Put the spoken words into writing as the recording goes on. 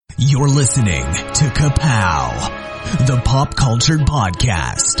You're listening to Kapow, the pop culture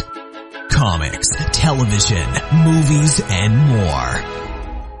podcast. Comics, television, movies, and more.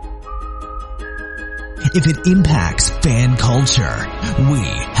 If it impacts fan culture, we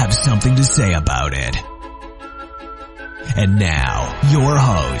have something to say about it. And now, your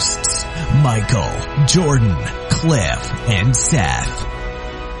hosts, Michael, Jordan, Cliff, and Seth.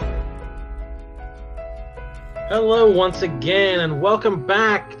 Hello once again, and welcome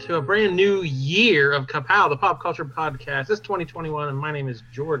back to a brand new year of Kapow, the pop culture podcast. It's 2021, and my name is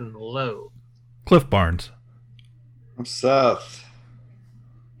Jordan Lowe. Cliff Barnes. I'm Seth.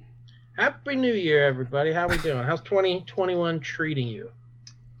 Happy New Year, everybody. How we doing? How's 2021 treating you?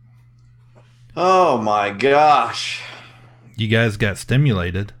 Oh my gosh. You guys got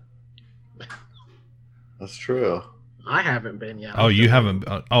stimulated. That's true. I haven't been yet. Oh, you haven't.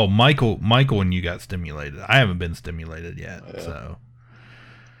 Michael and you got stimulated. I haven't been stimulated yet. Yeah. So.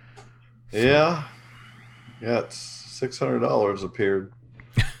 Yeah, it's $600 appeared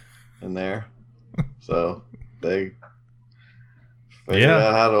in there. So they figured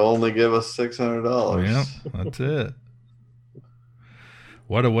out how to only give us $600. Yeah, that's it.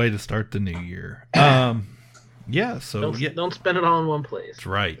 What a way to start the new year. Yeah, so don't spend it all in one place. That's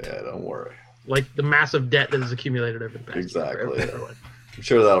right. Yeah, don't worry. Like the massive debt that has accumulated over the past Exactly. year. I'm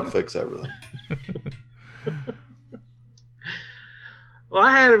sure that'll fix everything. Well,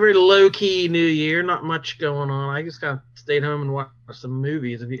 I had a very low-key New Year. Not much going on. I just kind of stayed home and watched some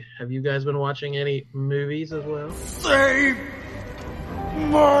movies. Have you guys been watching any movies as well? Save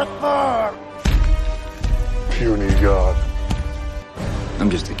Martha! Puny God. I'm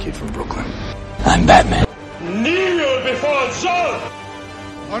just a kid from Brooklyn. I'm Batman. Kneel before Zod!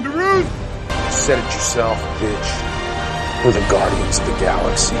 On the roof! Said it yourself, bitch. We're the Guardians of the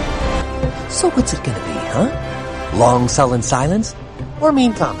Galaxy. So what's it gonna be, huh? Long sullen silence? Or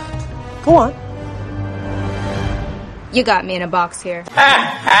mean comment? Go on. You got me in a box here.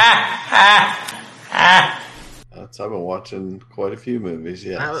 I've been watching quite a few movies,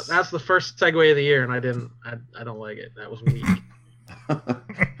 yes. That's the first segue of the year, and I don't like it. That was weak.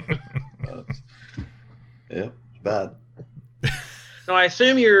 Yeah, bad. So I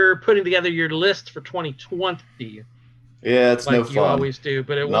assume you're putting together your list for 2020. Yeah, it's like no fun. You always do,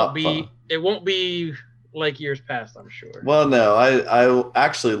 but it Not won't be. fun. It won't be like years past, I'm sure. Well, no, I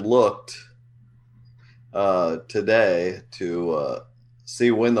actually looked today to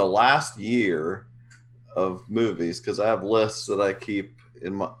see when the last year of movies, because I have lists that I keep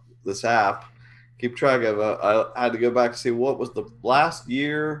in this app, keep track of. I had to go back to see what was the last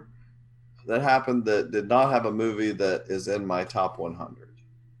year that happened that did not have a movie that is in my top 100.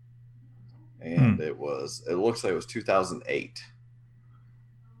 And it looks like it was 2008.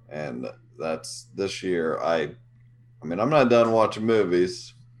 And that's this year. I mean, I'm not done watching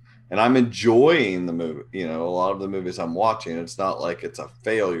movies, and I'm enjoying the movie. You know, a lot of the movies I'm watching, it's not like it's a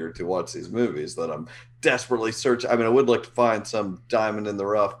failure to watch these movies that I'm desperately searching. I mean, I would like to find some diamond in the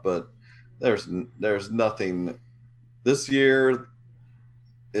rough, but there's nothing. This year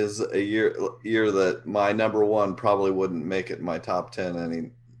is a year that my number one probably wouldn't make it in my top 10 any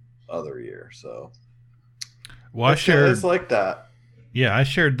other year. So, well, it's like that. Yeah, I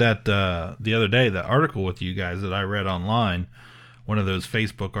shared that the other day, the article with you guys that I read online, one of those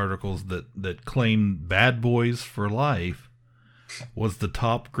Facebook articles that claimed Bad Boys for Life was the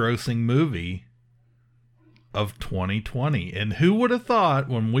top grossing movie of 2020. And who would have thought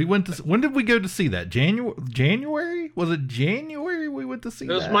when did we go to see that? January? Was it January we went to see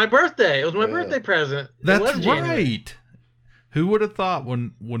that? It was my birthday. It was my birthday present. That's right. Who would have thought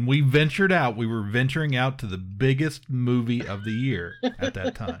when we ventured out, we were venturing out to the biggest movie of the year at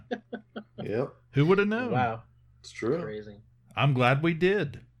that time? Yep. Who would have known? Wow. It's true. That's crazy. I'm glad we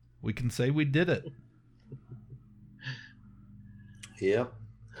did. We can say we did it. Yep.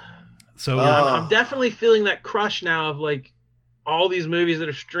 So I'm definitely feeling that crush now of like all these movies that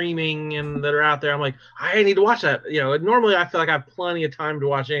are streaming and that are out there. I'm like, I need to watch that. You know, normally I feel like I have plenty of time to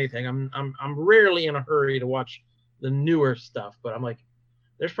watch anything. I'm rarely in a hurry to watch the newer stuff, but I'm like,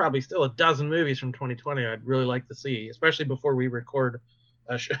 there's probably still a dozen movies from 2020 I'd really like to see, especially before we record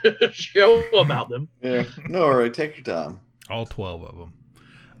a show about them. Yeah. No, all right. Take your time. all 12 of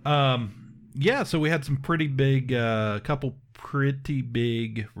them. Yeah, so we had some pretty big, couple pretty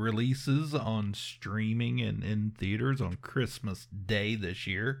big releases on streaming and in theaters on Christmas Day this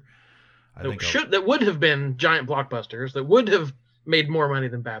year. That would have been giant blockbusters that would have made more money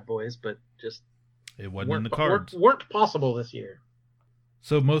than Bad Boys, but just it wasn't in the cards. Weren't possible this year.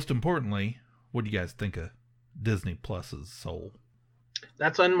 So most importantly, what do you guys think of Disney Plus's Soul?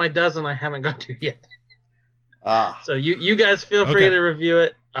 That's on my dozen I haven't got to yet. Ah. So you guys feel free to review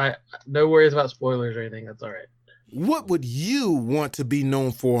it. No worries about spoilers or anything. That's all right. What would you want to be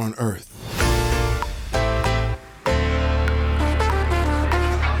known for on Earth?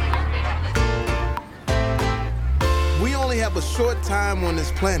 We only have a short time on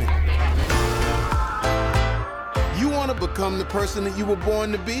this planet. You want to become the person that you were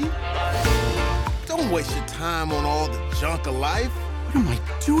born to be? Don't waste your time on all the junk of life. What am I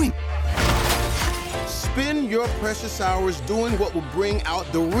doing? Spend your precious hours doing what will bring out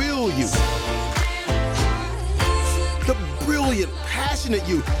the real you. The brilliant, passionate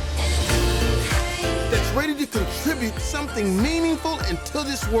you that's ready to contribute something meaningful into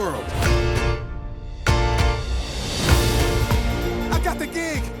this world. I got the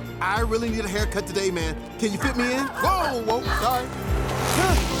gig. I really need a haircut today, man. Can you fit me in? Whoa, sorry.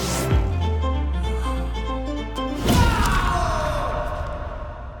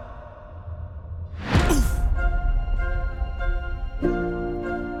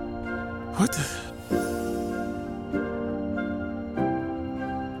 What the?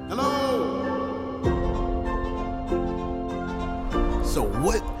 Hello? So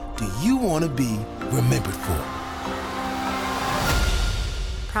what do you want to be remembered for?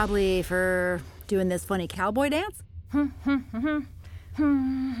 Probably for doing this funny cowboy dance.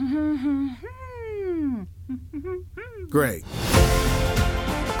 Great.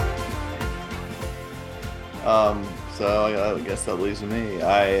 So I guess that leaves me.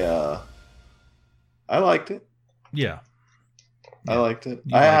 I liked it. Yeah. I liked it.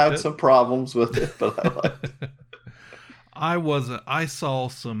 You I liked had it? some problems with it, but I liked it. I saw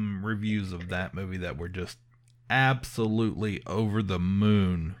some reviews of that movie that were just absolutely over the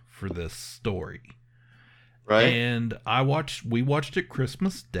moon for this story. Right? And we watched it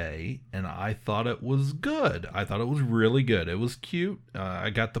Christmas Day, and I thought it was good. I thought it was really good. It was cute. I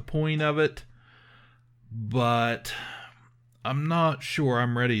got the point of it, but I'm not sure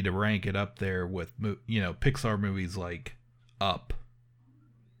I'm ready to rank it up there with, Pixar movies like Up.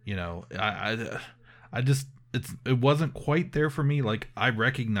 I just, it wasn't quite there for me. Like, I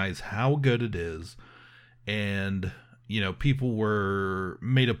recognize how good it is, and people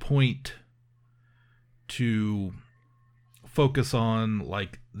made a point to focus on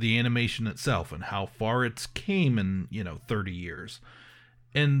like the animation itself and how far it's came in 30 years,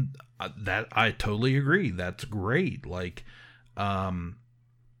 and that I totally agree. That's great. Like the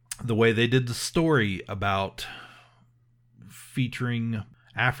way they did the story about featuring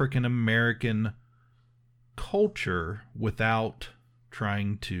African American culture without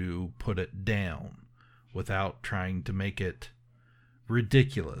trying to put it down, without trying to make it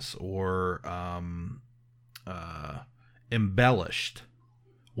ridiculous or embellished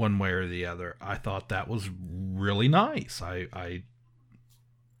one way or the other. I thought that was really nice. I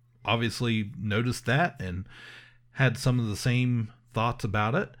obviously noticed that and had some of the same thoughts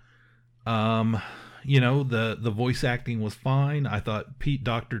about it. The voice acting was fine. I thought Pete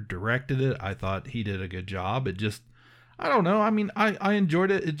Docter directed it. I thought he did a good job. It just, I don't know. I mean, I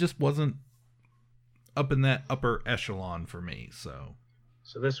enjoyed it. It just wasn't up in that upper echelon for me. So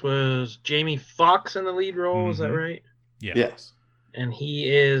this was Jamie Foxx in the lead role. Is that right? Yeah. Yes. And he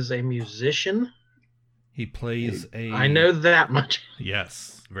is a musician. He plays I know that much.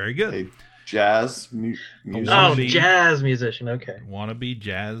 Yes. Very good. A jazz musician. Oh, jazz musician. Okay. Wannabe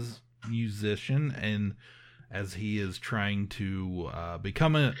jazz musician, and as he is trying to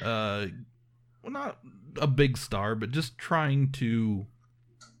become not a big star, but just trying to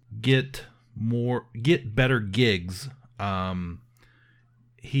get better gigs.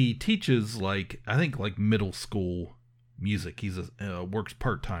 He teaches I think middle school music. He's works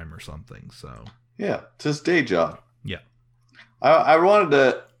part-time or something. So yeah, it's his day job. Yeah. I'm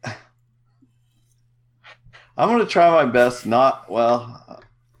going to try my best. I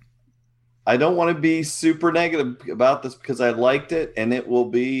don't want to be super negative about this because I liked it and it will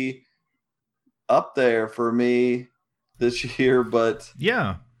be up there for me this year. But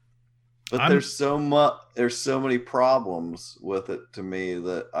yeah, there's so many problems with it to me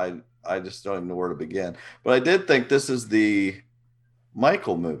that I just don't even know where to begin. But I did think this is the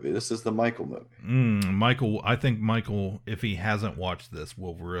Michael movie. This is the Michael movie. Michael, I think Michael, if he hasn't watched this,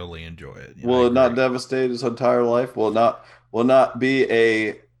 will really enjoy it. Will it not devastate his entire life? Will not be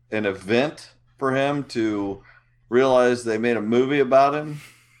an event for him to realize they made a movie about him?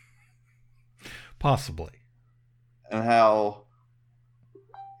 Possibly. And how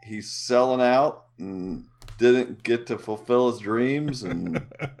he's selling out and didn't get to fulfill his dreams, and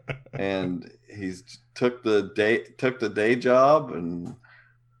he's took the day job and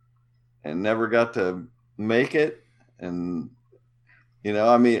never got to make it. And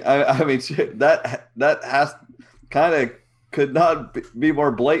I mean that has kind of could not be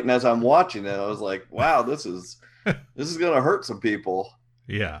more blatant as I'm watching it. I was like, wow, this is going to hurt some people.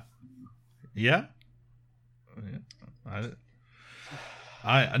 Yeah.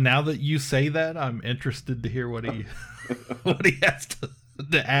 I now that you say that, I'm interested to hear what he has to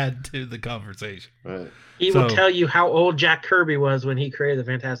add to the conversation. Right. He will tell you how old Jack Kirby was when he created the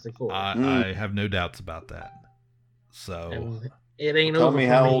Fantastic Four. I have no doubts about that. So and it ain't tell over me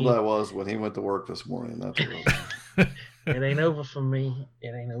for how me. old I was when he went to work this morning. That's what It ain't over for me.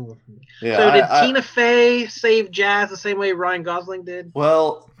 Yeah, so did Tina Fey save jazz the same way Ryan Gosling did?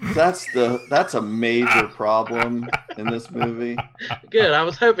 Well, that's a major problem in this movie. Good. I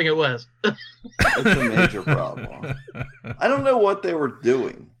was hoping it was. It's a major problem. I don't know what they were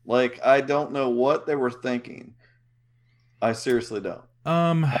doing. Like, I don't know what they were thinking. I seriously don't.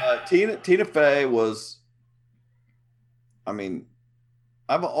 Tina Fey was. I mean,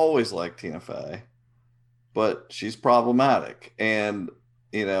 I've always liked Tina Fey, but she's problematic, and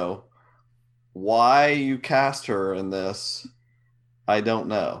why you cast her in this, I don't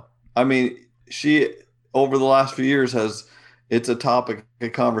know. I mean, she over the last few years it's a topic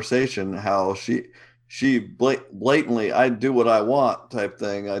of conversation how she blatantly, I do what I want type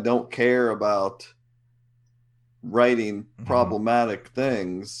thing. I don't care about writing problematic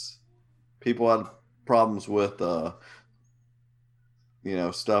things. People had problems with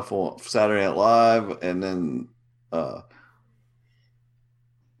stuff on Saturday Night Live, and then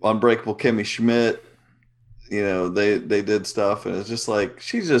Unbreakable Kimmy Schmidt, they did stuff, and it's just like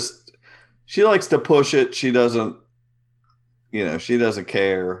she likes to push it. She doesn't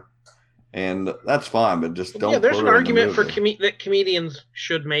care, and that's fine, but just don't. Yeah, there's put an her in argument the for movie. that comedians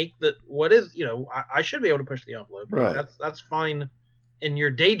should make that. What is I should be able to push the envelope. Right. That's fine in your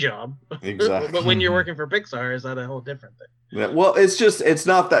day job. Exactly. But when you're working for Pixar, is that a whole different thing? Yeah, well, it's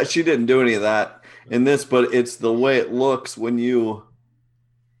not that she didn't do any of that in this, but it's the way it looks when you,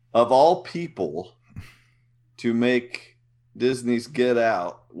 of all people, to make Disney's Get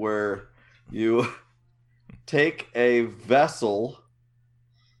Out, where you take a vessel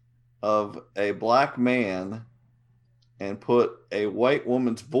of a black man and put a white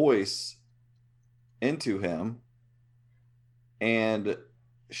woman's voice into him, and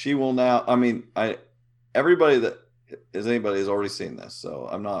she will now. I mean, everybody that is anybody has already seen this, so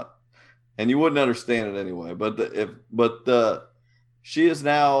I'm not, and you wouldn't understand it anyway. But she is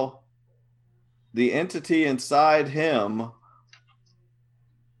now the entity inside him,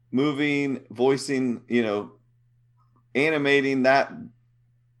 moving, voicing, animating that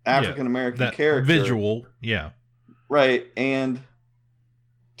African American character, visual, yeah, right, and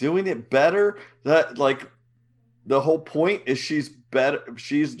doing it better. That, like, the whole point is she's better.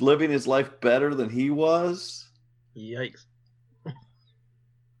 She's living his life better than he was. Yikes.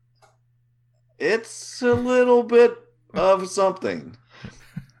 It's a little bit of something.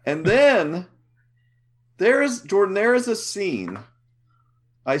 And then there is a scene.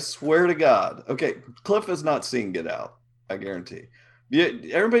 I swear to God. Okay, Cliff has not seen Get Out, I guarantee. Yeah,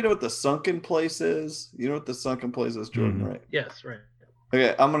 everybody know what the sunken place is? You know what the sunken place is, Jordan, right? Yes, right.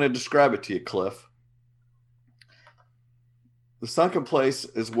 Okay, I'm going to describe it to you, Cliff. The sunken place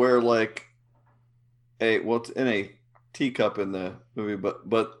is where, like, it's in a teacup in the movie,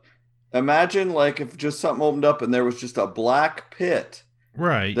 but imagine, like, if just something opened up and there was just a black pit,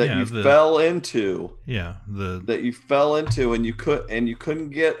 right? That you fell into, that you fell into, and you couldn't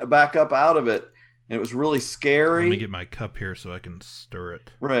get back up out of it, and it was really scary. Let me get my cup here so I can stir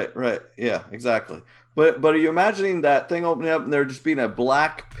it. Right, yeah, exactly. But are you imagining that thing opening up and there just being a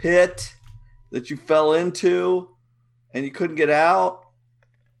black pit that you fell into and you couldn't get out?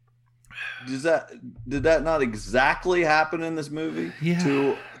 Did that not exactly happen in this movie?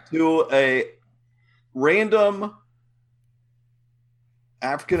 Yeah. To a random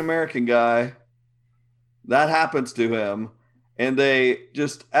African American guy, that happens to him, and they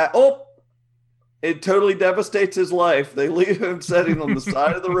just it totally devastates his life. They leave him sitting on the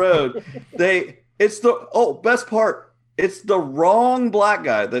side of the road. Best part, it's the wrong black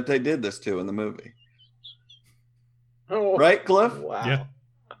guy that they did this to in the movie. Oh, right, Cliff? Wow.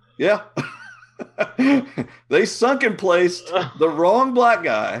 Yeah. They sunken placed the wrong black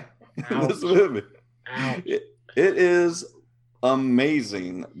guy in this movie. It is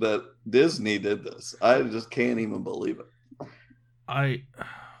amazing that Disney did this. I just can't even believe it.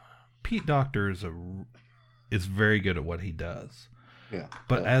 Pete Docter is very good at what he does. Yeah.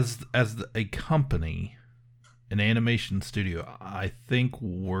 But as a company, an animation studio, I think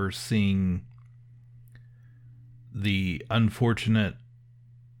we're seeing the unfortunate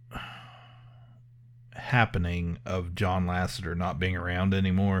happening of John Lasseter not being around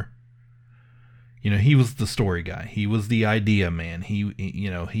anymore. he was the story guy. He was the idea man.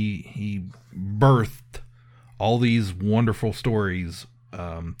 He birthed all these wonderful stories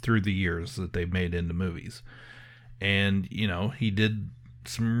through the years that they've made into movies. And, he did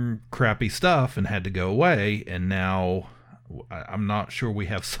some crappy stuff and had to go away. And now I'm not sure we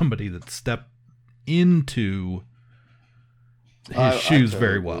have somebody that stepped into his shoes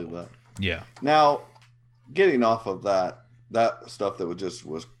very well. Yeah. Now, getting off of that stuff that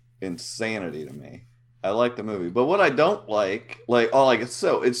was insanity to me. I like the movie, but what I don't like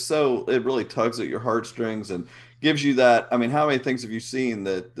it really tugs at your heartstrings and gives you that. I mean, how many things have you seen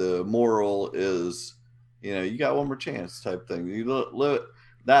that the moral is, you got one more chance type thing? You look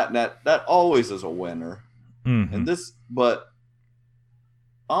that always is a winner. Mm-hmm. And but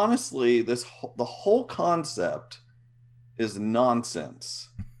honestly, the whole concept is nonsense,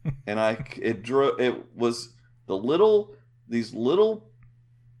 and it was these little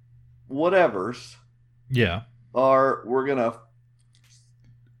whatevers. Yeah. We're gonna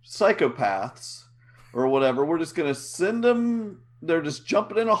psychopaths or whatever. We're just gonna send them. They're just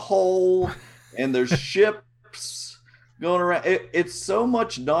jumping in a hole, and there's ships going around. It's so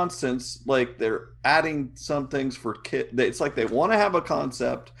much nonsense. Like they're adding some things for kids. It's like they want to have a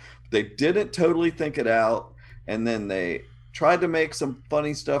concept, they didn't totally think it out, and then they tried to make some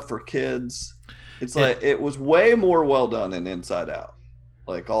funny stuff for kids. It's like it was way more well done in Inside Out,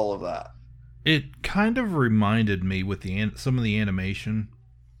 like all of that. It kind of reminded me with some of the animation.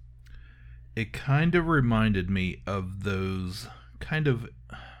 It kind of reminded me of those kind of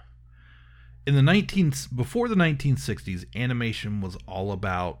before the 1960s. Animation was all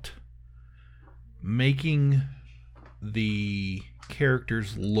about making the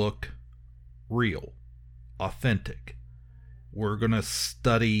characters look real, authentic. We're going to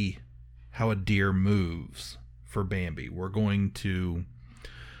study how a deer moves for Bambi. We're going to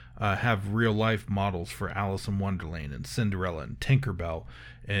have real life models for Alice in Wonderland and Cinderella and Tinkerbell,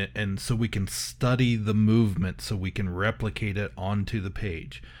 and so we can study the movement so we can replicate it onto the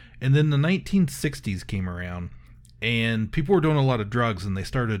page. And then the 1960s came around, and people were doing a lot of drugs, and they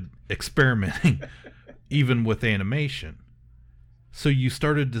started experimenting even with animation. So you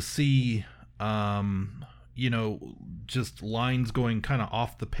started to see just lines going kind of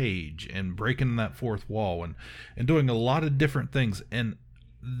off the page and breaking that fourth wall and doing a lot of different things. And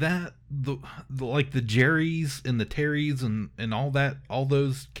that like the Jerrys and the Terrys and all that, all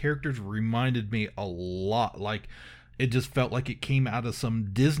those characters reminded me a lot. Like it just felt like it came out of some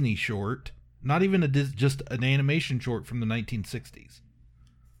Disney short, not even just an animation short from the 1960s.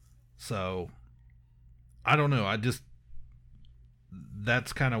 So I don't know.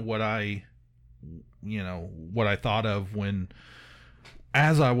 That's kind of what I thought of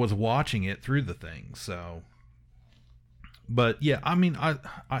as I was watching it through the thing. So, but yeah, I mean, I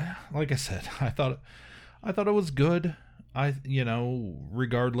like I said, I thought it was good.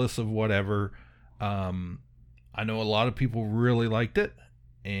 Regardless of whatever, I know a lot of people really liked it,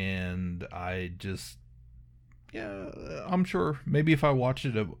 and I'm sure maybe if I watch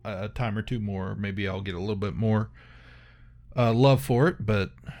it a time or two more, maybe I'll get a little bit more love for it.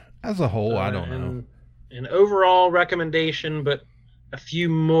 But as a whole, I don't know. An overall recommendation, but a few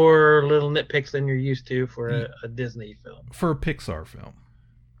more little nitpicks than you're used to for a Disney film. For a Pixar film.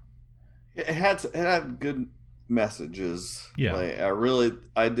 It had good messages. Yeah.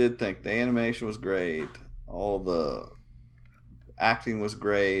 I did think the animation was great. All the acting was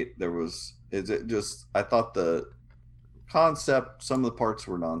great. I thought the concept, some of the parts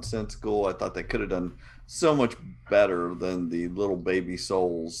were nonsensical. I thought they could have done so much better than the little baby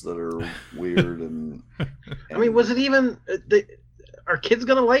souls that are weird and I mean, was it even are kids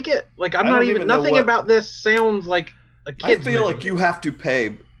gonna like it? Like nothing about this sounds like a kid's I feel movie. like you have to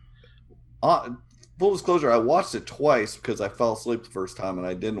pay. Full disclosure, I watched it twice because I fell asleep the first time and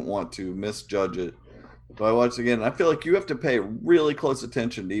I didn't want to misjudge it. So I watched it again, and I feel like you have to pay really close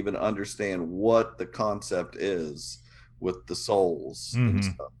attention to even understand what the concept is with the souls and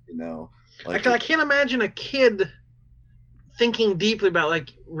stuff, Like, I can't imagine a kid thinking deeply about like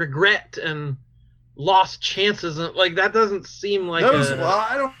regret and lost chances, and like that doesn't seem like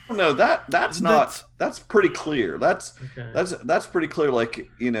I don't know. That's pretty clear. That's pretty clear. Like,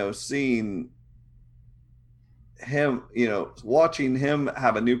 seeing him, watching him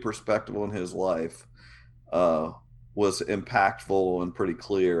have a new perspective on his life was impactful and pretty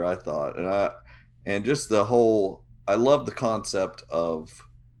clear, I thought. And just the whole, I love the concept of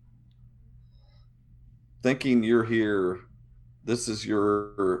thinking you're here. This is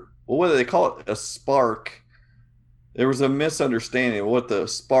your, what do they call it? A spark. there was a misunderstanding of what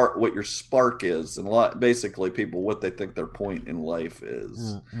your spark is, and basically people what they think their point in life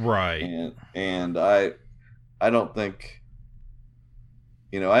is. Right. And I don't think,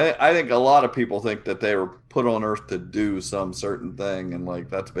 I think a lot of people think that they were put on Earth to do some certain thing, and like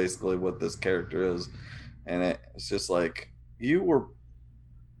that's basically what this character is. And it's just like you were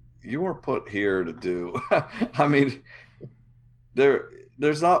put here to do. I mean,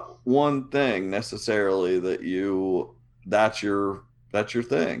 there's not one thing necessarily that's your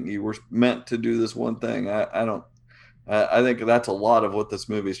thing. You were meant to do this one thing. I think that's a lot of what this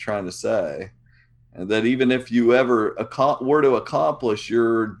movie's trying to say. And that even if you ever were to accomplish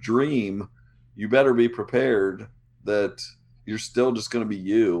your dream, you better be prepared that you're still just going to be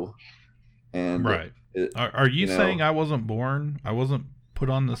you. And right. Are you saying I wasn't born? I wasn't put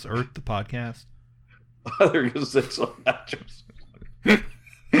on this earth to podcast? They're going to say some mattress. I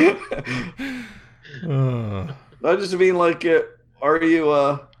just mean like, are you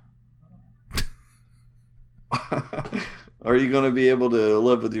are you going to be able to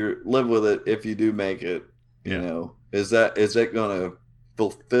live with it if you do make it? Is it going to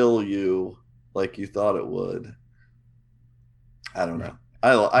fulfill you like you thought it would? I don't know.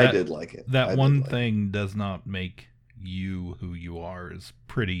 I did like it. That one thing does not make you who you are is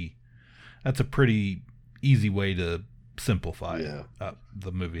that's a pretty easy way to simplify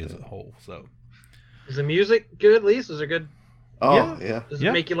the movie as a whole. So is the music good at least? Is it good? Oh yeah. Does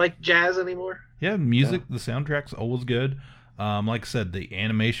it make you like jazz anymore? Yeah, music, the soundtrack's always good. Like I said, the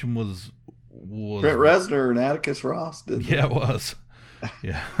animation was Trent Reznor and Atticus Ross did. Yeah, it was.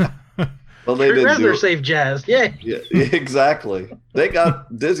 Yeah. Well, they did. Reznor saved jazz. Yeah, exactly.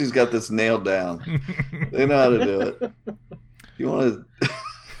 Disney's got this nailed down. They know how to do it. You want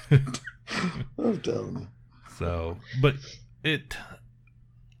to? I'm telling you. So, but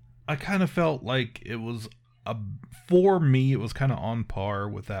I kind of felt like it was for me, it was kind of on par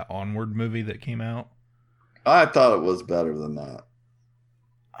with that Onward movie that came out. I thought it was better than that.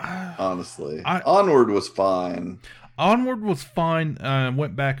 Honestly, Onward was fine. Onward was fine. I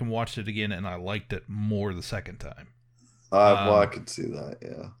went back and watched it again, and I liked it more the second time. I could see that.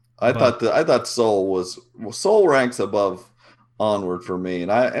 Yeah, I thought Soul ranks above Onward for me,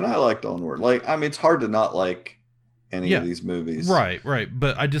 and I liked Onward. Like, I mean, it's hard to not like any of these movies. Right.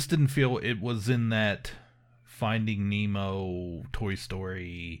 But I just didn't feel it was in that Finding Nemo, Toy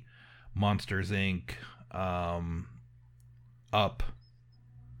Story, Monsters Inc. Up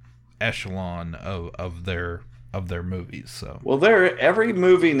echelon of their movies. So every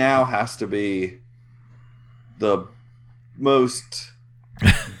movie now has to be the most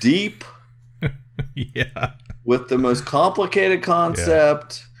deep, with the most complicated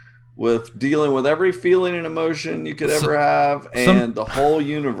concept, with dealing with every feeling and emotion you could ever have, and the whole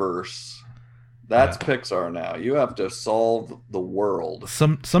universe. That's Pixar now. You have to solve the world.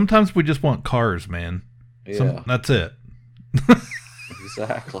 Sometimes we just want cars, man. Yeah, that's it.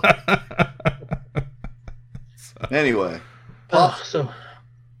 Exactly. Anyway,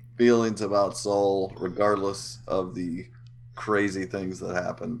 feelings about Soul, regardless of the crazy things that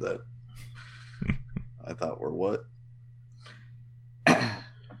happened that I thought were what?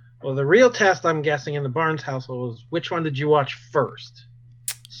 Well, the real test, I'm guessing, in the Barnes household was which one did you watch first?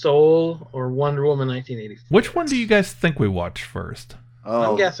 Soul or Wonder Woman 1984? Which one do you guys think we watched first?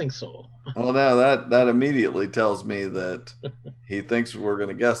 I'm guessing Soul. Well, now that immediately tells me that he thinks we're going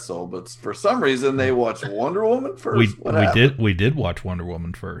to guess Soul, but for some reason they watched Wonder Woman first. We did watch Wonder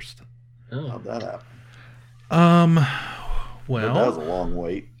Woman first. Oh. How'd that happen? Well, that was a long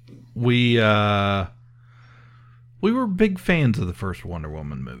wait. We were big fans of the first Wonder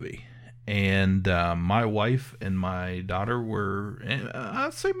Woman movie, and my wife and my daughter were.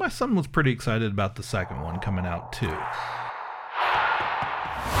 I'd say my son was pretty excited about the second one coming out too.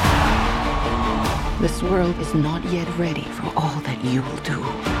 This world is not yet ready for all that you will do.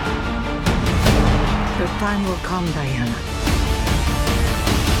 Your time will come, Diana.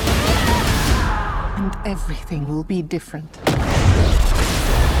 And everything will be different.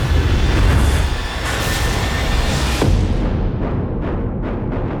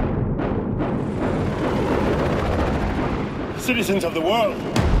 Citizens of the world,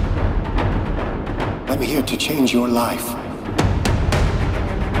 I'm here to change your life.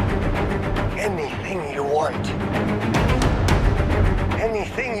 Anything you want.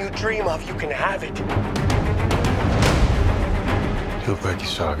 Anything you dream of, you can have it. You look like you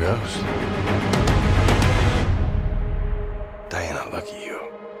saw a ghost. Diana, look at you.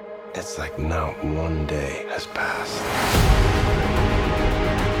 It's like not one day has passed.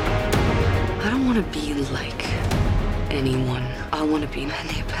 I don't want to be like anyone. I want to be an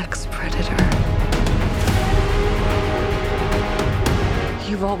apex predator.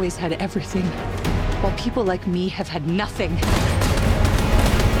 You've always had everything, while people like me have had nothing.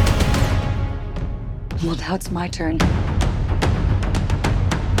 Well, now it's my turn.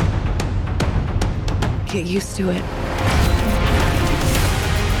 Get used to it.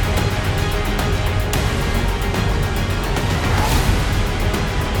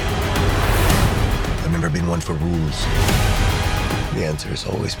 I've never been one for rules. The answer is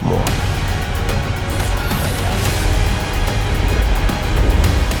always more.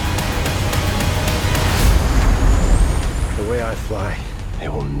 The way I fly, they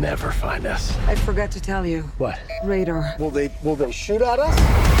will never find us. I forgot to tell you. What? Radar. Will they shoot at us?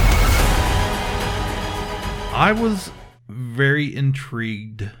 I was very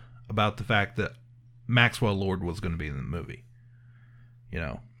intrigued about the fact that Maxwell Lord was going to be in the movie. You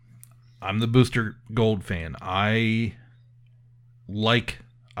know, I'm the Booster Gold fan. I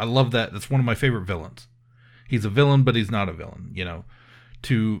love that. That's one of my favorite villains. He's a villain, but he's not a villain. You know,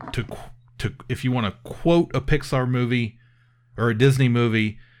 to if you want to quote a Pixar movie or a Disney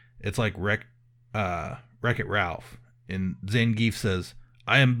movie, it's like Wreck-It Ralph. And Zangief says,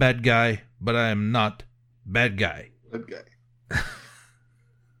 "I am bad guy, but I am not bad guy." Bad guy.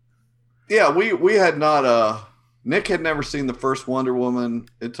 Yeah, we had not. Nick had never seen the first Wonder Woman.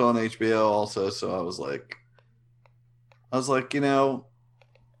 It's on HBO also, so I was like, you know,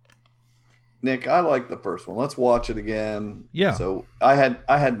 Nick, I like the first one. Let's watch it again. Yeah. So I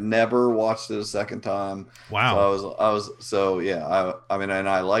had never watched it a second time. Wow. So I mean, and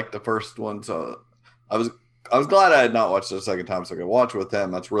I liked the first one, so I was glad I had not watched it a second time, so I could watch it with him.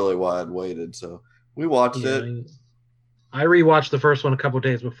 That's really why I'd waited. So we watched it. I rewatched the first one a couple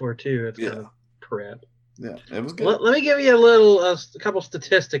days before too. It's kind of crap. Yeah, it was good. Let me give you a couple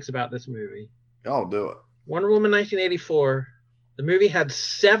statistics about this movie. I'll do it. Wonder Woman 1984. The movie had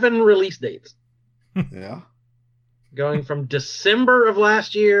 7 release dates. Yeah. Going from December of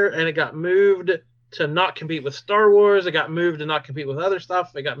last year, and it got moved to not compete with Star Wars. It got moved to not compete with other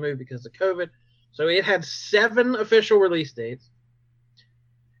stuff. It got moved because of COVID. So it had 7 official release dates.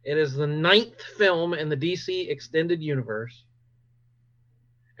 It is the 9th film in the DC Extended Universe.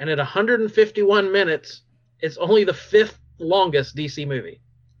 And at 151 minutes, it's only the 5th longest DC movie,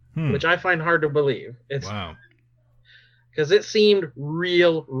 which I find hard to believe. Wow. Because it seemed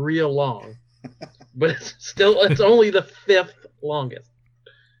real long. But it's only the 5th longest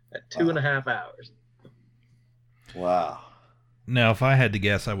at 2.5 hours. Wow. Now, if I had to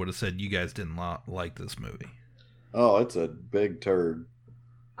guess, I would have said you guys didn't like this movie. Oh, it's a big turd.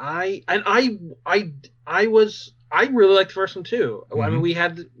 I really liked the first one too. I mean, we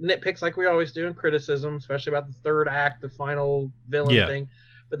had nitpicks like we always do in criticism, especially about the third act, the final villain thing.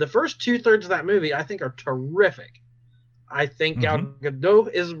 But the first 2/3 of that movie, I think, are terrific. I think Gal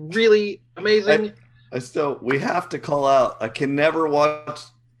Gadot is really amazing. We have to call out. I can never watch.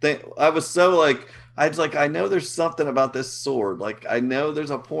 I was so like, I know there's something about this sword. Like, I know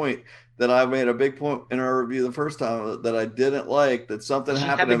there's a point that I made a big point in our review the first time that I didn't like, that something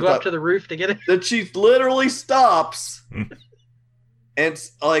happened. She had to go up to the roof to get it. That she literally stops and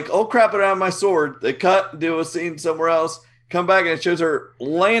it's like, oh crap, it out of my sword. They cut, do a scene somewhere else, come back, and it shows her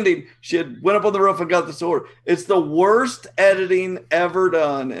landing. She had went up on the roof and got the sword. It's the worst editing ever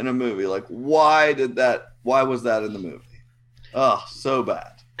done in a movie. Like, why was that in the movie? Oh, so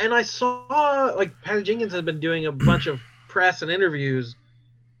bad. And I saw, like, Patty Jenkins had been doing a bunch of press and interviews,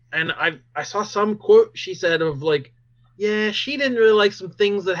 and I saw some quote she said of, like, yeah, she didn't really like some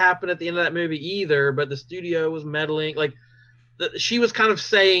things that happened at the end of that movie either, but the studio was meddling. Like, she was kind of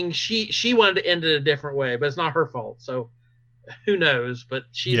saying she wanted to end it a different way, but it's not her fault. So who knows? But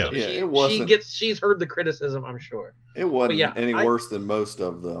she's heard the criticism, I'm sure. It wasn't any worse than most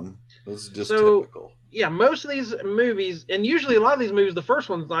of them. It was just typical. Yeah, most of these movies, and usually a lot of these movies, the first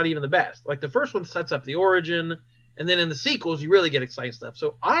one's not even the best. Like, the first one sets up the origin, and then in the sequels, you really get exciting stuff.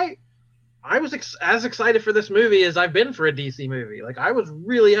 So I was as excited for this movie as I've been for a DC movie. Like, I was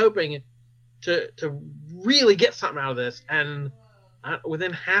really hoping to really get something out of this, and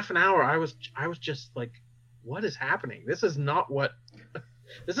within half an hour, I was just like, what is happening? This is not what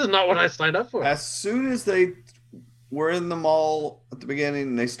I signed up for. As soon as they were in the mall at the beginning,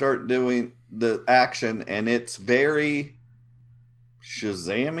 and they start doing the action, and it's very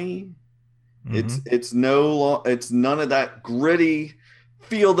Shazam-y. It's none of that gritty,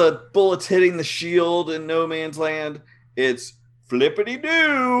 feel the bullets hitting the shield in no man's land. It's flippity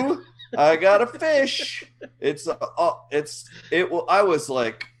doo. I got a fish. I was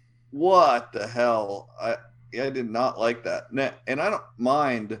like, what the hell? I did not like that. And I don't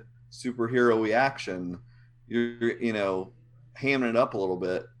mind superhero-y action. You're hamming it up a little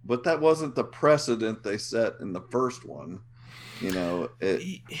bit, but that wasn't the precedent they set in the first one. You know,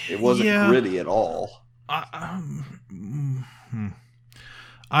 it wasn't gritty at all. I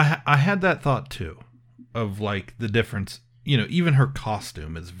had that thought too, of like the difference. You know, even her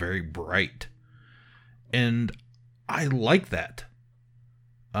costume is very bright, and I like that.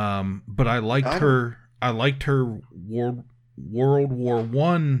 But I liked her. I liked her World War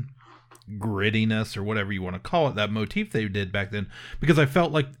I grittiness, or whatever you want to call it. That motif they did back then, because I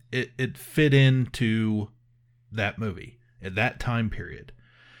felt like it fit into that movie at that time period.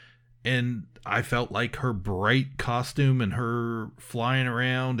 And I felt like her bright costume and her flying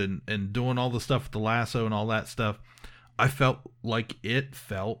around and doing all the stuff with the lasso and all that stuff, I felt like it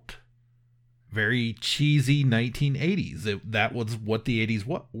felt very cheesy 1980s. That was what the 80s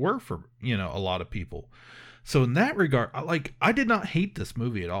were for, you know, a lot of people. So in that regard, I did not hate this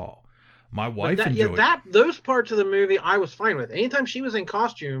movie at all. My wife enjoyed it. Those parts of the movie I was fine with. Anytime she was in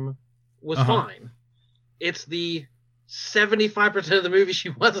costume was fine. It's the 75% of the movie she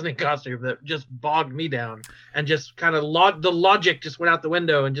wasn't in costume that just bogged me down, and just kind of the logic just went out the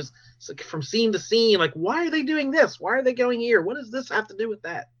window, and just from scene to scene, like, why are they doing this? Why are they going here? What does this have to do with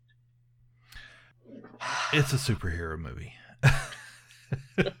that? It's a superhero movie.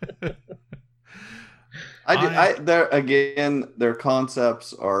 Their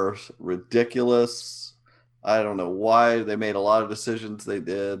concepts are ridiculous. I don't know why they made a lot of decisions they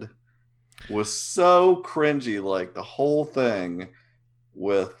did. Was so cringy, like the whole thing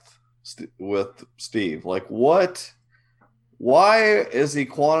with Steve. Like, what? Why is he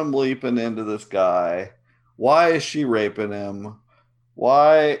quantum leaping into this guy? Why is she raping him?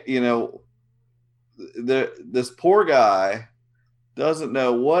 Why, you know, this poor guy doesn't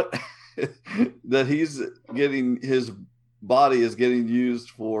know what that his body is getting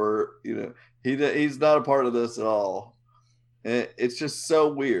used for. You know, he's not a part of this at all. It's just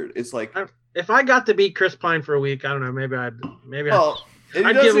so weird. It's like, if I got to be Chris Pine for a week, I don't know. Maybe I'd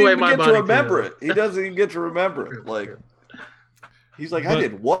give away my money. Remember it. He doesn't even get to remember it. Like, he's like, I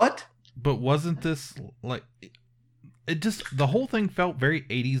did what? But wasn't this like? It just, the whole thing felt very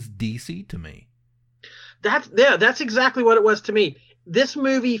 80s DC to me. That's exactly what it was to me. This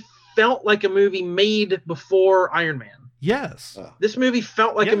movie felt like a movie made before Iron Man. Yes. This movie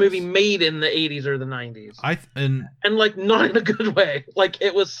felt like a movie made in the 80s or the 90s. And like, not in a good way. Like,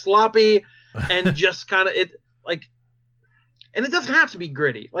 it was sloppy and just kind of and it doesn't have to be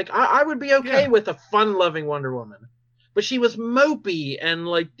gritty. Like, I would be okay with a fun-loving Wonder Woman. But she was mopey and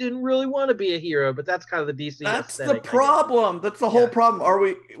like didn't really want to be a hero, but that's kind of the DC That's aesthetic, the problem. That's the whole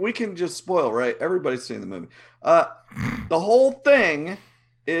problem. We can just spoil, right? Everybody's seen the movie. The whole thing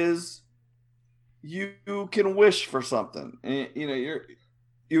is, you can wish for something. And, you know,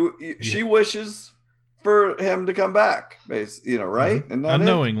 she wishes for him to come back, basically, you know, right? Mm-hmm. And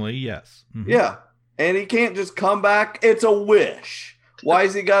unknowingly, yes. Mm-hmm. Yeah. And he can't just come back. It's a wish. Why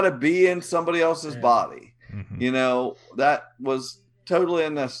has he got to be in somebody else's body? Mm-hmm. You know, that was totally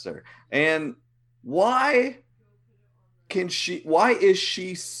unnecessary. And why is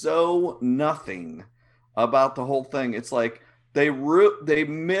she so nothing about the whole thing? It's like they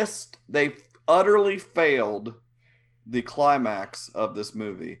utterly failed the climax of this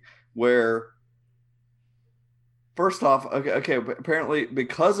movie, where first off, okay, apparently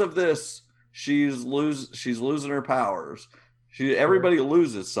because of this, she's losing her powers. Everybody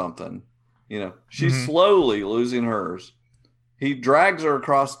loses something, you know. She's slowly losing hers. He drags her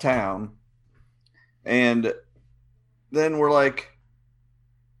across town, and then we're like,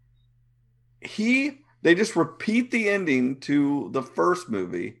 they just repeat the ending to the first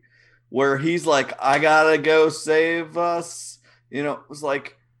movie, where he's like, I gotta go save us. You know, it was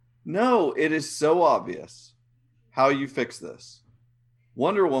like, no, it is so obvious how you fix this.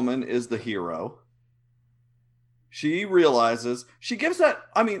 Wonder Woman is the hero. She realizes, she gives that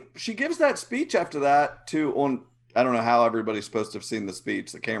speech after that I don't know how everybody's supposed to have seen the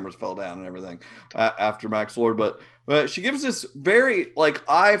speech. The cameras fell down and everything after Max Lord, but she gives this very, like,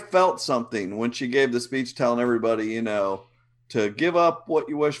 I felt something when she gave the speech telling everybody, you know, to give up what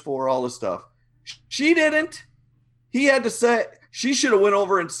you wish for, all this stuff. She didn't. He had to say, she should have went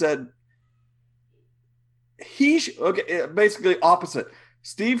over and said, basically opposite.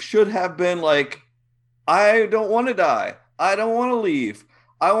 Steve should have been like, I don't want to die. I don't want to leave.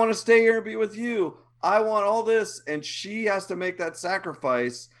 I want to stay here and be with you. I want all this. And she has to make that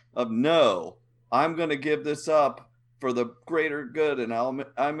sacrifice of, no, I'm going to give this up for the greater good. And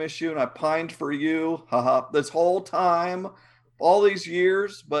I miss you. And I pined for you. This whole time, all these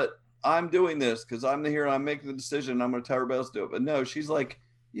years, but I'm doing this because I'm the hero. I'm making the decision. And I'm going to tell everybody else to do it. But no, she's like,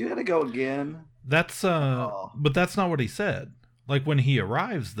 you got to go again. But that's not what he said. Like, when he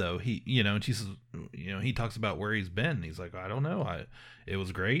arrives, though, he, you know, and she says, he talks about where he's been. He's like, I don't know. It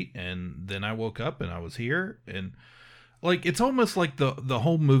was great. And then I woke up and I was here. And like, it's almost like the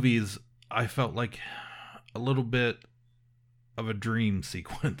whole movie is, I felt like a little bit of a dream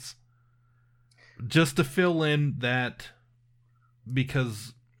sequence just to fill in that,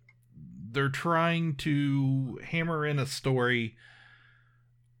 because they're trying to hammer in a story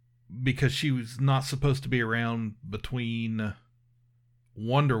because she was not supposed to be around between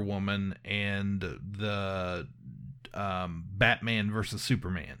Wonder Woman and the Batman versus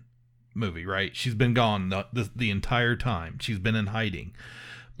Superman movie, right? She's been gone the entire time. She's been in hiding.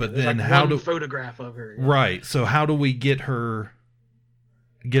 But then photograph of her. Yeah. Right. So how do we get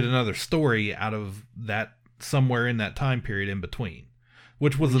another story out of that somewhere in that time period in between?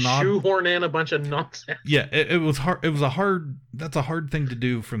 Which was shoehorn in a bunch of nonsense. Yeah, it was hard. That's a hard thing to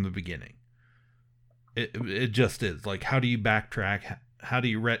do from the beginning. It just is. Like, how do you backtrack? How do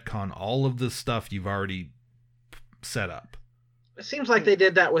you retcon all of this stuff you've already set up? It seems like they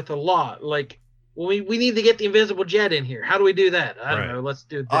did that with a lot. Like, well, we need to get the invisible jet in here. How do we do that? I don't know. Let's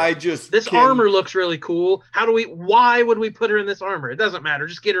do this. This armor looks really cool. Why would we put her in this armor? It doesn't matter.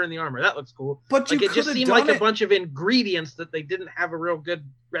 Just get her in the armor. That looks cool. But it just seemed like a bunch of ingredients that they didn't have a real good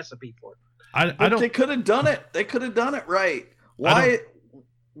recipe for. They could have done it. They could have done it right.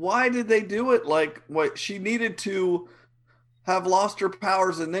 Why did they do it? Like, what, she needed to have lost her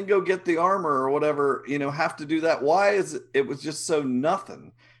powers and then go get the armor or whatever, have to do that. Why is it was just so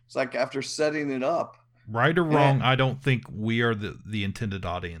nothing? It's like after setting it up. Right or wrong, I don't think we are the intended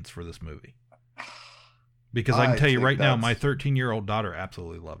audience for this movie. Because I can tell you right now, my 13-year-old daughter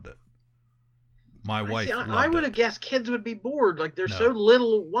absolutely loved it. My wife loved it. I would have guessed kids would be bored. Like, there's so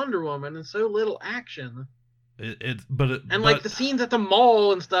little Wonder Woman and so little action. Like the scenes at the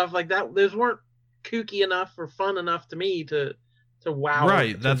mall and stuff like that, those weren't kooky enough or fun enough to me to wow.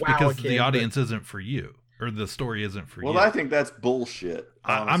 Right, that's because the audience isn't for you. Or the story isn't for you. Well, I think that's bullshit.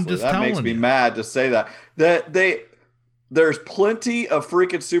 Honestly. I'm just that telling you. That makes me mad to say that. There's plenty of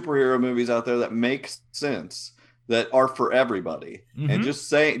freaking superhero movies out there that make sense, that are for everybody. Mm-hmm. And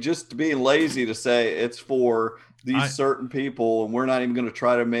just being lazy to say it's for these certain people and we're not even going to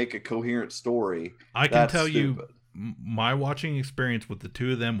try to make a coherent story. I can tell you, my watching experience with the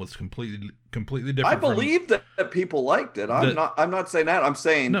two of them was completely different. I believe that people liked it. I'm not saying that. I'm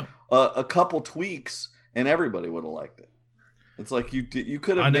saying a couple tweaks and everybody would have liked it. It's like you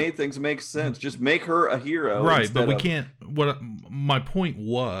could have made things make sense. Just make her a hero, right? But we can't. What my point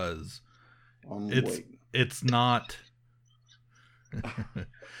was, it's not.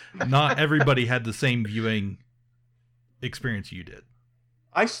 Not everybody had the same viewing experience you did.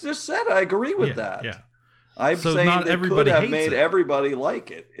 I just said I agree with that. Yeah, I'm saying not everybody could have made everybody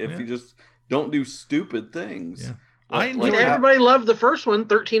like it if you just don't do stupid things. Yeah. Everybody loved the first one.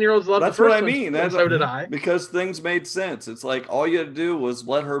 13-year-olds loved the first one. That's what I mean. So did I. Because things made sense. It's like all you had to do was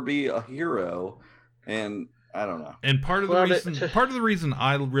let her be a hero, and I don't know. And part of the reason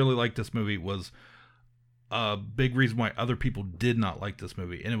I really liked this movie was a big reason why other people did not like this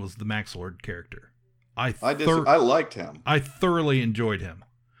movie, and it was the Max Lord character. I liked him. I thoroughly enjoyed him.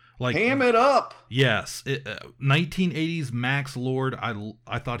 Like, ham it up. Yes, 1980s Max Lord. I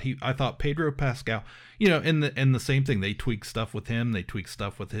thought Pedro Pascal. And the same thing. They tweak stuff with him. They tweak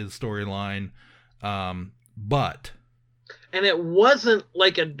stuff with his storyline. And it wasn't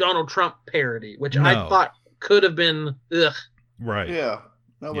like a Donald Trump parody, which I thought could have been. Ugh. Right. Yeah.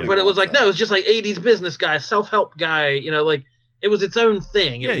 But it was like it was just like 80s business guy, self-help guy. Like it was its own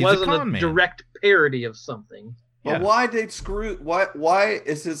thing. It wasn't a direct parody of something. But why why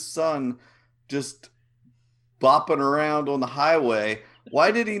is his son just bopping around on the highway?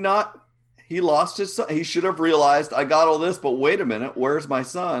 Why did he not? He lost his son. He should have realized, I got all this, but wait a minute, where's my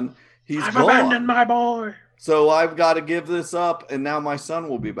son? I've abandoned my boy. So I've got to give this up, and now my son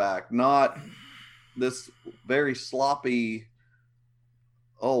will be back. Not this very sloppy,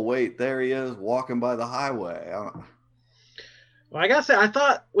 oh, wait, there he is walking by the highway. Well, I gotta say, I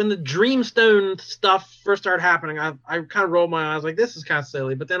thought when the Dreamstone stuff first started happening, I kind of rolled my eyes like, this is kind of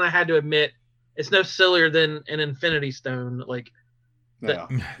silly. But then I had to admit, it's no sillier than an Infinity Stone. Like,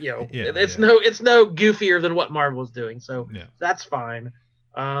 it's no goofier than what Marvel is doing. So that's fine.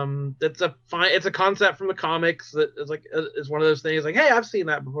 It's a concept from the comics that is like is one of those things. Like, hey, I've seen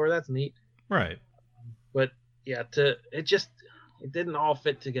that before. That's neat. Right. But it didn't all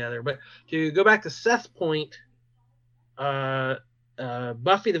fit together. But to go back to Seth's point.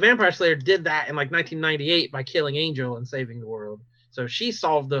 Buffy the Vampire Slayer did that in like 1998 by killing Angel and saving the world. So she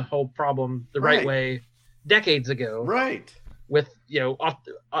solved the whole problem the right way decades ago. Right. With,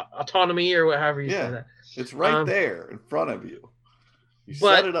 autonomy or whatever you say that. It's right there in front of you. You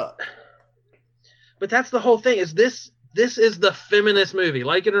set it up. But that's the whole thing. Is this is the feminist movie,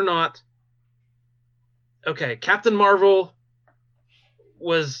 like it or not. Okay, Captain Marvel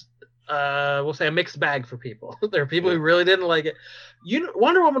was, we'll say, a mixed bag for people. There are people who really didn't like it.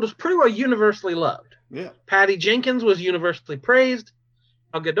 Wonder Woman was pretty well universally loved. Yeah. Patty Jenkins was universally praised.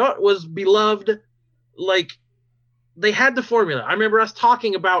 Gal Gadot was beloved. Like, they had the formula. I remember us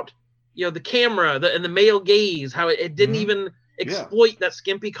talking about, the camera and the male gaze, how it didn't even exploit that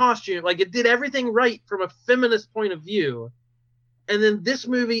skimpy costume. Like, it did everything right from a feminist point of view. And then this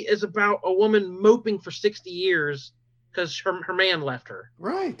movie is about a woman moping for 60 years because her man left her.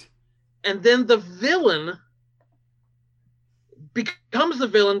 Right. And then the villain becomes the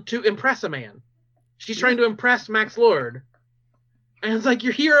villain to impress a man. She's trying to impress Max Lord. And it's like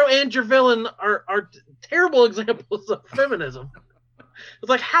your hero and your villain are terrible examples of feminism. It's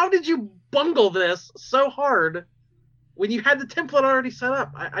like, how did you bungle this so hard when you had the template already set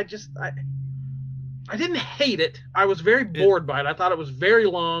up? I didn't hate it. I was very bored by it. I thought it was very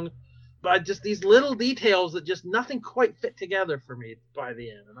long, but just these little details that just nothing quite fit together for me by the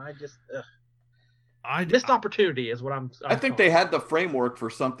end. And I just, missed opportunity is what I think they had the framework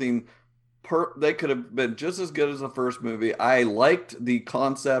for something. They could have been just as good as the first movie. I liked the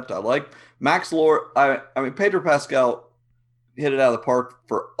concept. I liked Max Lord. I mean, Pedro Pascal hit it out of the park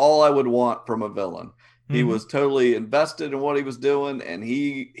for all I would want from a villain. Mm-hmm. He was totally invested in what he was doing, and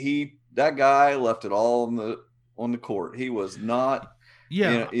that guy left it all on the court. He was not.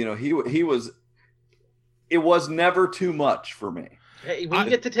 Yeah. He was. It was never too much for me. Hey, when you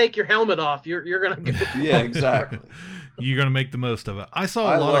get to take your helmet off, you're gonna go. Yeah, exactly. You're going to make the most of it. I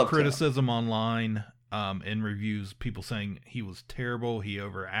saw a lot of criticism online in reviews, people saying he was terrible, he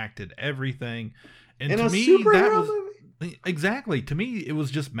overacted everything. And to me, that was movie? Exactly. To me, it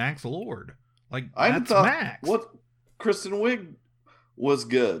was just Max Lord. Like, that's Max. What Kristen Wiig was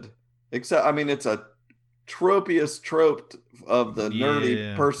good. Except, I mean, it's a tropiest trope of the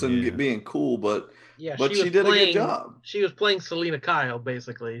nerdy person being cool, but she did a good job. She was playing Selena Kyle,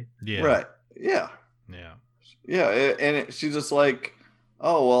 basically. Yeah. Right. Yeah. Yeah. Yeah, and she's just like,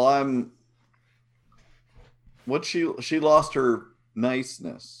 oh, well, she lost her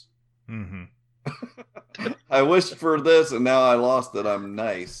niceness. Mm-hmm. I wished for this, and now I lost it. I'm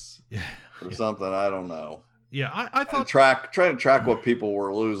nice or something. I don't know. Yeah, I thought trying to track what people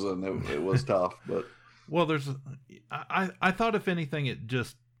were losing. It was tough, but well, I thought if anything, it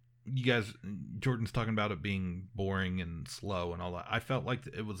just, you guys, Jordan's talking about it being boring and slow and all that. I felt like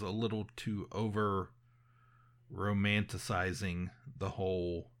it was a little too over romanticizing the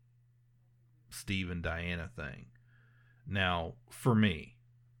whole Steve and Diana thing. Now, for me,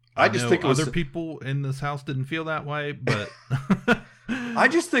 I just think other people in this house didn't feel that way, but I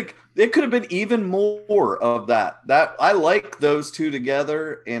just think it could have been even more of that. That I like those two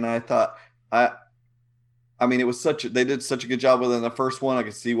together, and I thought I mean, it was they did such a good job within the first one. I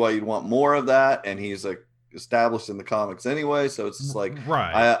could see why you'd want more of that, and he's like established in the comics anyway, so it's just like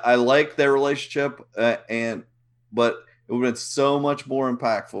right. I like their relationship, but it would have been so much more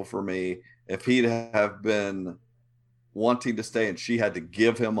impactful for me if he'd have been wanting to stay and she had to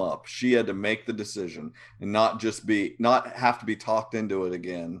give him up. She had to make the decision and not have to be talked into it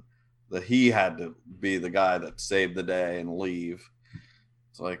again, that he had to be the guy that saved the day and leave.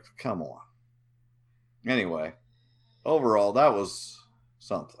 It's like, come on. Anyway, overall, that was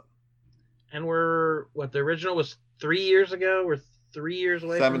something. And the original was 3 years ago? We're 3 years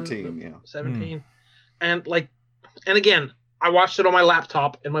away 17, 17. And and again, I watched it on my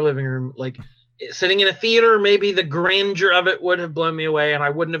laptop in my living room. Like, sitting in a theater, maybe the grandeur of it would have blown me away, and I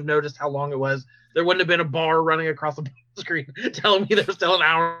wouldn't have noticed how long it was. There wouldn't have been a bar running across the screen telling me there's still an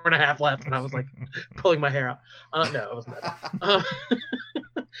hour and a half left, and I was like pulling my hair out. No, it was not.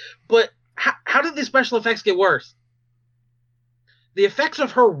 But how did the special effects get worse? The effects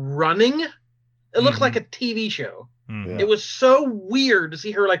of her running, it looked like a TV show. Mm-hmm. It was so weird to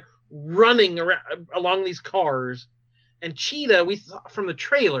see her like running around along these cars. And Cheetah, we thought from the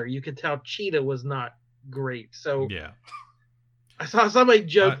trailer, you could tell Cheetah was not great. So yeah, I saw somebody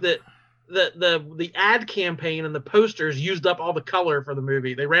joke that the ad campaign and the posters used up all the color for the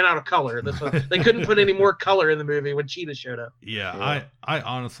movie. They ran out of color. They couldn't put any more color in the movie when Cheetah showed up. Yeah, I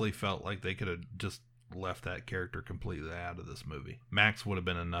honestly felt like they could have just left that character completely out of this movie. Max would have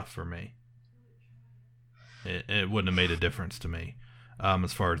been enough for me. It wouldn't have made a difference to me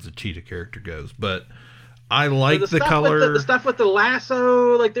as far as the Cheetah character goes. But I like the color. The stuff with the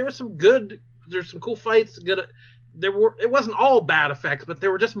lasso, like there's some cool fights. It wasn't all bad effects, but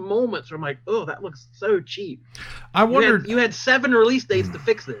there were just moments where I'm like, oh, that looks so cheap. I wondered. You had 7 release dates to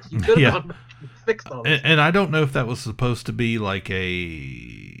fix this. You could have gone back and fixed all this. And I don't know if that was supposed to be like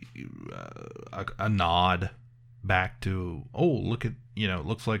a a nod back to, look at, it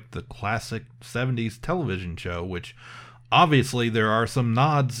looks like the classic 70s television show, which obviously there are some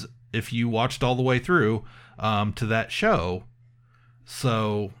nods if you watched all the way through to that show.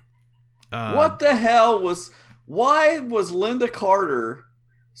 So what the hell why was Linda Carter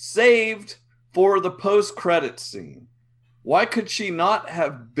saved for the post-credit scene? Why could she not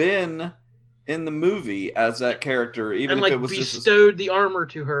have been in the movie as that character, even if it was bestowed the armor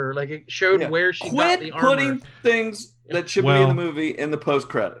to her? Like, it showed where she got the armor. Quit putting things that should be in the movie in the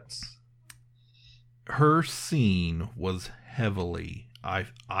post-credits. Her scene was heavily,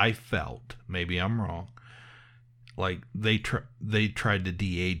 I felt, maybe I'm wrong, like they tried to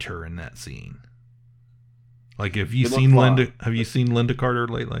de-age her in that scene. Like, have you seen Linda Carter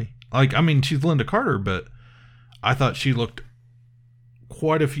lately? Like, I mean, she's Linda Carter, but I thought she looked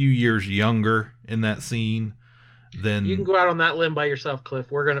quite a few years younger in that scene than. You can go out on that limb by yourself,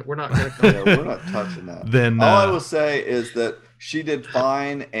 Cliff. We're not gonna we're not touching that. Then all I will say is that she did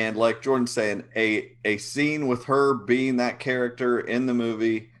fine, and like Jordan's saying, a scene with her being that character in the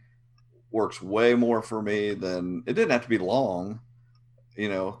movie works way more for me than it didn't have to be long.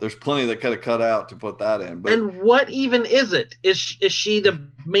 There's plenty that could have cut out to put that in. But, and what even is it? Is she the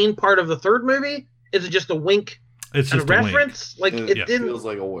main part of the third movie? Is it just a wink? It's just a reference. Wink. Like, it didn't. Feels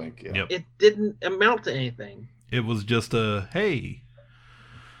like a wink. Yeah. Yep. It didn't amount to anything. It was just a, hey,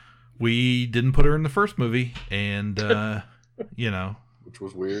 we didn't put her in the first movie, and which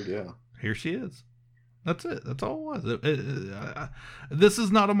was weird. Yeah. Here she is. That's it. That's all it was. This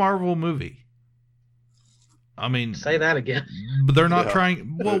is not a Marvel movie. I mean, say that again. But they're not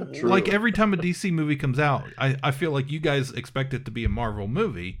trying. Well, like every time a DC movie comes out, I feel like you guys expect it to be a Marvel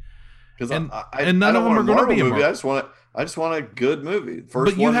movie, because none of them are going to be a Marvel movie. I just want a good movie.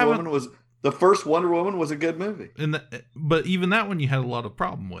 The first Wonder Woman was a good movie. But even that one you had a lot of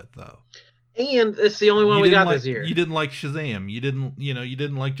problem with, though. And it's the only one we got this year. You didn't like Shazam. You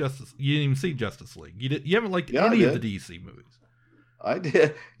didn't like Justice. You didn't even see Justice League. You haven't liked any of the DC movies. I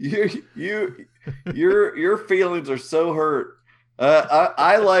did. Your feelings are so hurt.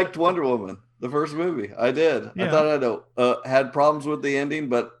 I liked Wonder Woman, the first movie. I did. Yeah. I thought I had problems with the ending,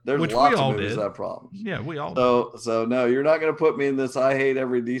 but there's lots of movies that have problems. Yeah, we all did. So no, you're not going to put me in this I hate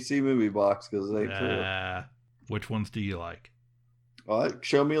every DC movie box, because it ain't true. Which ones do you like? All right,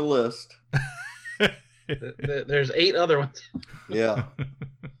 show me a list. There's 8 other ones. Yeah.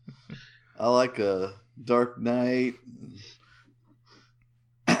 I like Dark Knight.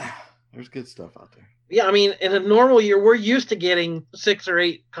 There's good stuff out there. Yeah, I mean, in a normal year, we're used to getting 6 or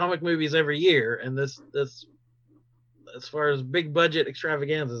 8 comic movies every year, and this as far as big budget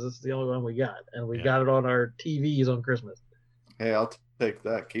extravaganzas, this is the only one we got, and we got it on our TVs on Christmas. Hey, I'll take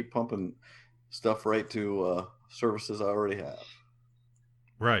that. Keep pumping stuff right to services I already have.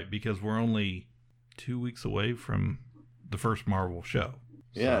 Right, because we're only 2 weeks away from the first Marvel show.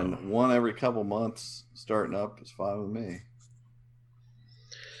 Yeah, and one every couple months starting up is fine with me.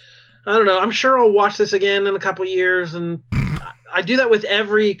 I don't know. I'm sure I'll watch this again in a couple of years, and I do that with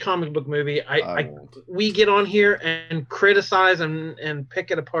every comic book movie. We get on here and criticize and pick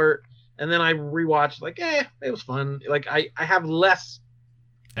it apart, and then I rewatch. Like, it was fun. Like, I have less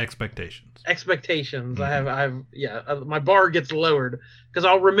expectations. Mm-hmm. I have my bar gets lowered because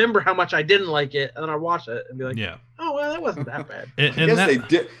I'll remember how much I didn't like it, and then I watch it and be like, oh well, that wasn't that bad.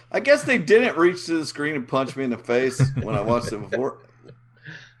 I guess they didn't reach to the screen and punch me in the face when I watched it before.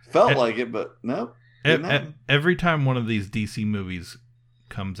 Felt like it, but no. Every time one of these DC movies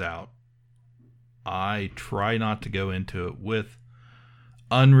comes out, I try not to go into it with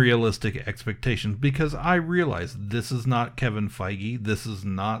unrealistic expectations, because I realize this is not Kevin Feige. This is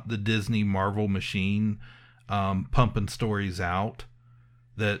not the Disney Marvel machine pumping stories out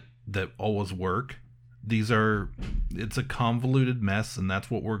that always work. It's a convoluted mess, and that's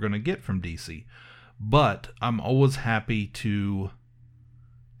what we're going to get from DC. But I'm always happy to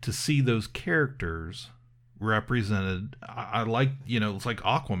see those characters represented. I like, it's like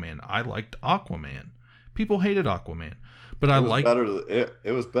Aquaman. I liked Aquaman. People hated Aquaman, but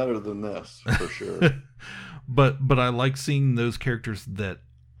it was better than this for sure. but I like seeing those characters that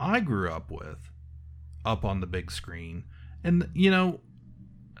I grew up with up on the big screen. And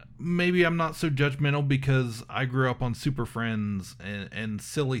maybe I'm not so judgmental because I grew up on Super Friends and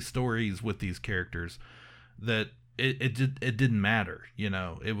silly stories with these characters that it didn't matter.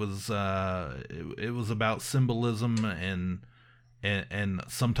 It was about symbolism and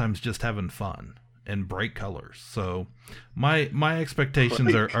sometimes just having fun. and bright colors. So my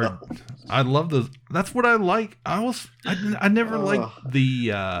expectations are I love those. That's what I like. I never liked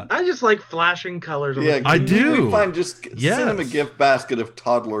the I just like flashing colors. Yeah, I do. We find just send them a gift basket of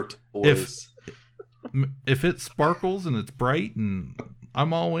toddler toys. If it sparkles and it's bright, and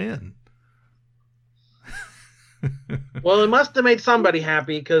I'm all in. Well, it must have made somebody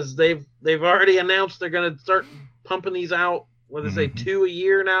happy because they've already announced they're going to start pumping these out. What they say, 2 a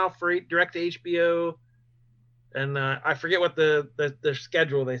year now for direct to HBO, and I forget what the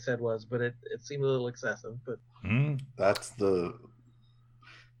schedule they said was, but it seemed a little excessive. But that's the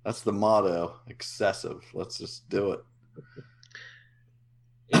motto: excessive. Let's just do it.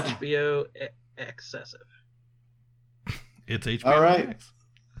 HBO excessive. It's HBO. All right. Max.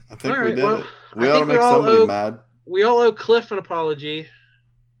 I think we did it. We ought to make somebody mad. We all owe Cliff an apology.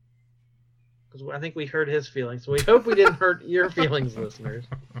 Because I think we hurt his feelings. So we hope we didn't hurt your feelings, listeners.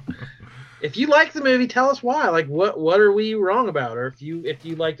 If you like the movie, tell us why. Like, what are we wrong about? Or if you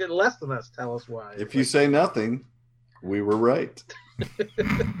liked it less than us, tell us why. If you say nothing, we were right.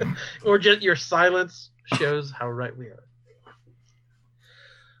 Or just your silence shows how right we are.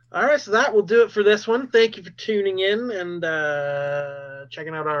 All right, so that will do it for this one. Thank you for tuning in and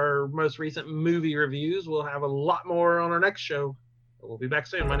checking out our most recent movie reviews. We'll have a lot more on our next show. We'll be back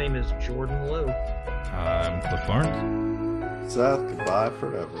soon. My name is Jordan Lowe. I'm Cliff Barnes. Seth, goodbye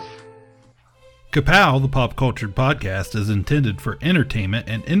forever. Kapow, the Pop Cultured Podcast, is intended for entertainment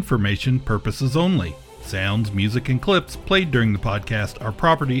and information purposes only. Sounds, music, and clips played during the podcast are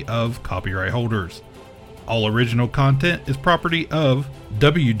property of copyright holders. All original content is property of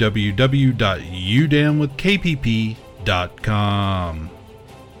www.udownwithkpp.com.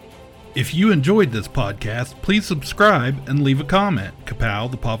 If you enjoyed this podcast, please subscribe and leave a comment. Kapow,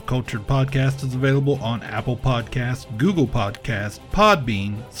 the Pop Cultured Podcast, is available on Apple Podcasts, Google Podcasts,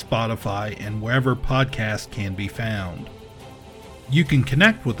 Podbean, Spotify, and wherever podcasts can be found. You can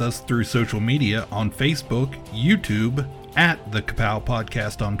connect with us through social media on Facebook, YouTube, at the Kapow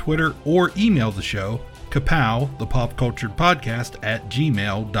Podcast on Twitter, or email the show, Kapow, the Pop Cultured Podcast,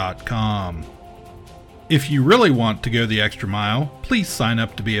 @gmail.com. If you really want to go the extra mile, please sign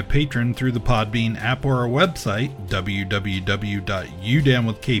up to be a patron through the Podbean app or our website,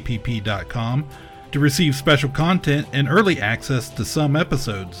 www.udownwithkpp.com, to receive special content and early access to some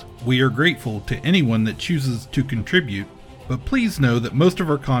episodes. We are grateful to anyone that chooses to contribute, but please know that most of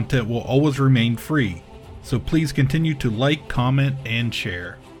our content will always remain free, so please continue to like, comment, and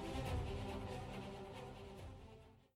share.